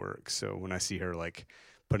kind of work. So when I see her like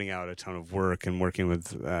putting out a ton of work and working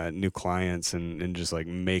with new clients and just like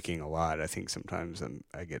making a lot, I think sometimes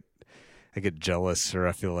I get jealous, or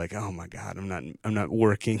I feel like, oh my God, I'm not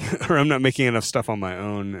working or I'm not making enough stuff on my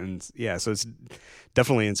own. And yeah, so it's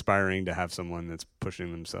definitely inspiring to have someone that's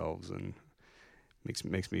pushing themselves and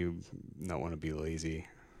makes me not want to be lazy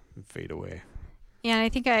and fade away. Yeah, I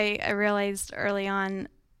think I realized early on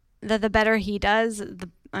that the better he does, the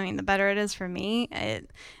better it is for me.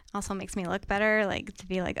 It also makes me look better, like to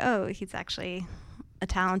be like, oh, he's actually a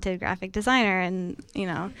talented graphic designer, and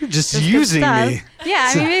You're just using me.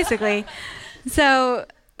 Yeah, basically. So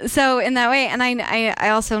in that way, and I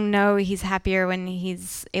also know he's happier when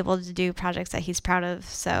he's able to do projects that he's proud of.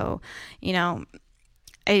 So,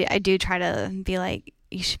 I do try to be like,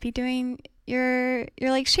 you should be doing your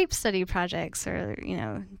like shape study projects, or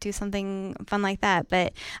do something fun like that.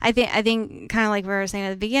 But I think kind of like we were saying at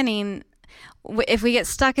the beginning, if we get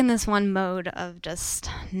stuck in this one mode of just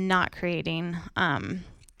not creating,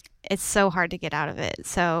 it's so hard to get out of it.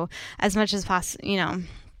 So as much as possible,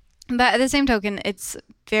 but at the same token, it's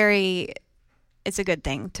a good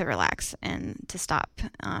thing to relax and to stop,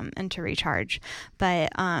 and to recharge.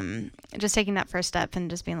 But just taking that first step and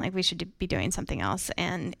just being like, we should be doing something else,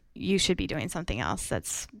 and you should be doing something else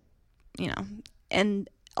that's, and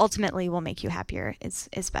ultimately will make you happier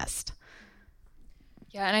is best.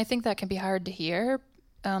 Yeah, and I think that can be hard to hear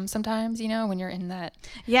sometimes, when you're in that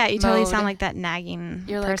Yeah, you totally mode. sound like that nagging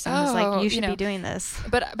person who's like, you should be doing this.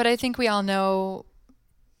 But I think we all know,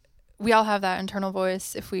 we all have that internal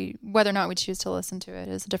voice. Whether or not we choose to listen to it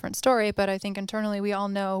is a different story, but I think internally we all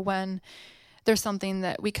know when there's something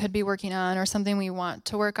that we could be working on or something we want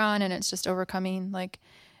to work on, and it's just overcoming, like,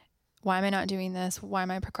 why am I not doing this? Why am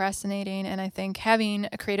I procrastinating? And I think having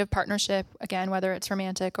a creative partnership, again, whether it's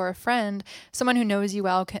romantic or a friend, someone who knows you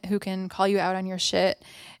well, who can call you out on your shit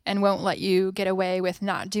and won't let you get away with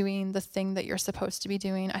not doing the thing that you're supposed to be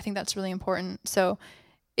doing, I think that's really important. So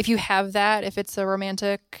if you have that, if it's a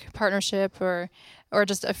romantic partnership or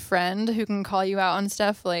just a friend who can call you out on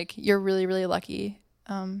stuff, like, you're really, really lucky.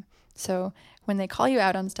 So when they call you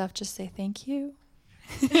out on stuff, just say thank you.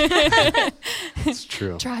 It's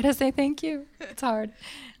true. Try to say thank you. It's hard.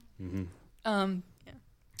 Mm-hmm.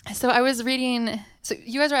 So I was reading. So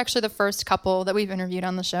you guys are actually the first couple that we've interviewed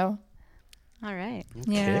on the show. All right.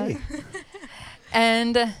 Okay. Yeah.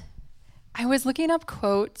 And I was looking up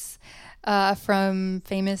quotes from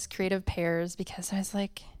famous creative pairs because I was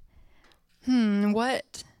like,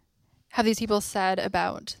 what have these people said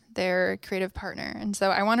about their creative partner? And so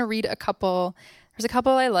I want to read a couple. There's a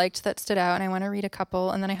couple I liked that stood out, and I want to read a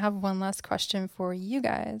couple, and then I have one last question for you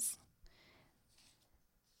guys.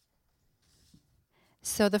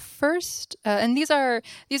 So the first, and these are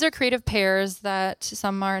creative pairs that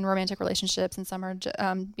some are in romantic relationships and some are,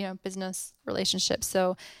 business relationships.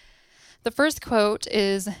 So the first quote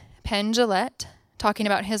is Penn Jillette talking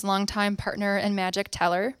about his longtime partner and magic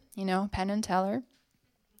Teller, Penn and Teller.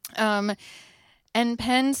 And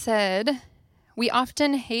Penn said, "We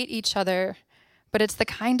often hate each other, but it's the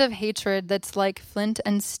kind of hatred that's like flint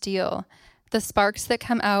and steel. The sparks that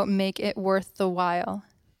come out make it worth the while."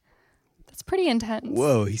 That's pretty intense.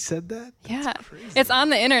 Whoa, he said that? Yeah. That's crazy. It's on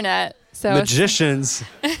the internet. So magicians,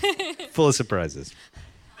 full of surprises.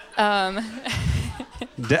 I'm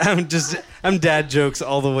dad jokes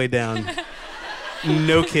all the way down.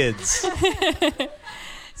 No kids.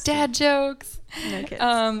 Dad jokes. No kids.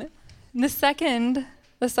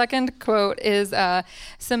 The second quote is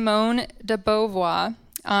Simone de Beauvoir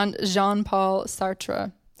on Jean-Paul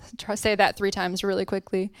Sartre. Try say that 3 times really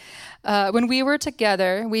quickly. When we were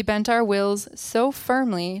together, we bent our wills so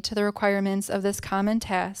firmly to the requirements of this common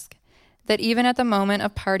task that even at the moment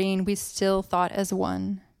of parting, we still thought as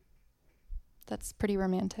one. That's pretty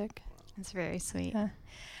romantic. That's very sweet. Yeah.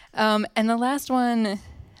 And the last one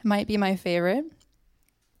might be my favorite.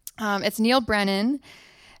 It's Neil Brennan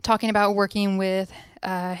talking about working with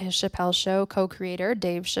his Chappelle Show co-creator,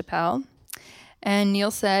 Dave Chappelle. And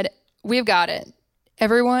Neil said, "We've got it.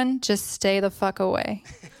 Everyone just stay the fuck away."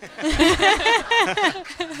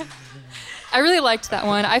 I really liked that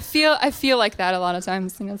one. I feel like that a lot of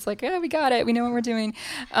times. You know, it's like, we got it. We know what we're doing.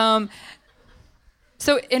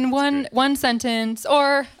 So in one sentence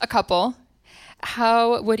or a couple,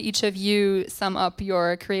 how would each of you sum up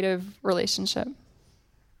your creative relationship?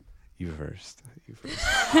 You first.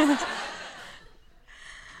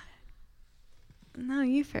 No,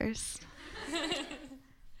 you first.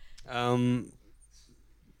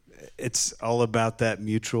 It's all about that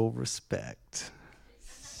mutual respect.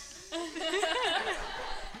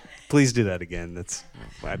 Please do that again.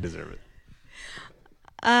 I deserve it.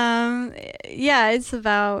 Yeah, it's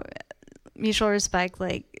about mutual respect,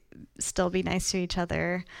 like still be nice to each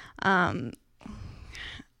other. Try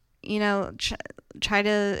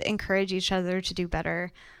to encourage each other to do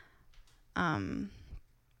better. And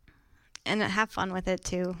have fun with it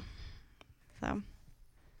too. So.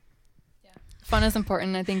 Fun is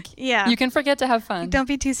important. I think yeah. You can forget to have fun. Don't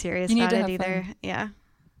be too serious about it either. Fun. Yeah.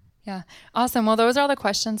 Yeah. Awesome. Well, those are all the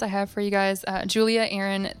questions I have for you guys. Julia,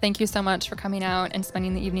 Aaron, thank you so much for coming out and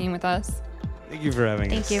spending the evening with us. Thank you for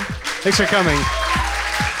having us. Thank you. Thanks for coming.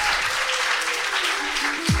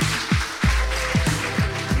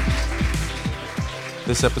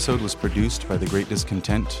 This episode was produced by The Great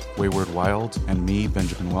Discontent, Wayward Wild, and me,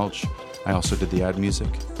 Benjamin Welch. I also did the ad music.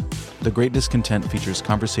 The Great Discontent features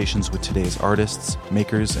conversations with today's artists,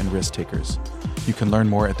 makers, and risk takers. You can learn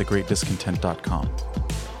more at thegreatdiscontent.com.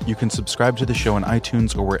 You can subscribe to the show on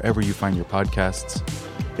iTunes or wherever you find your podcasts.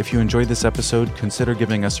 If you enjoyed this episode, consider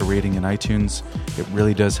giving us a rating in iTunes. It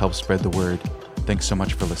really does help spread the word. Thanks so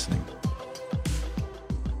much for listening.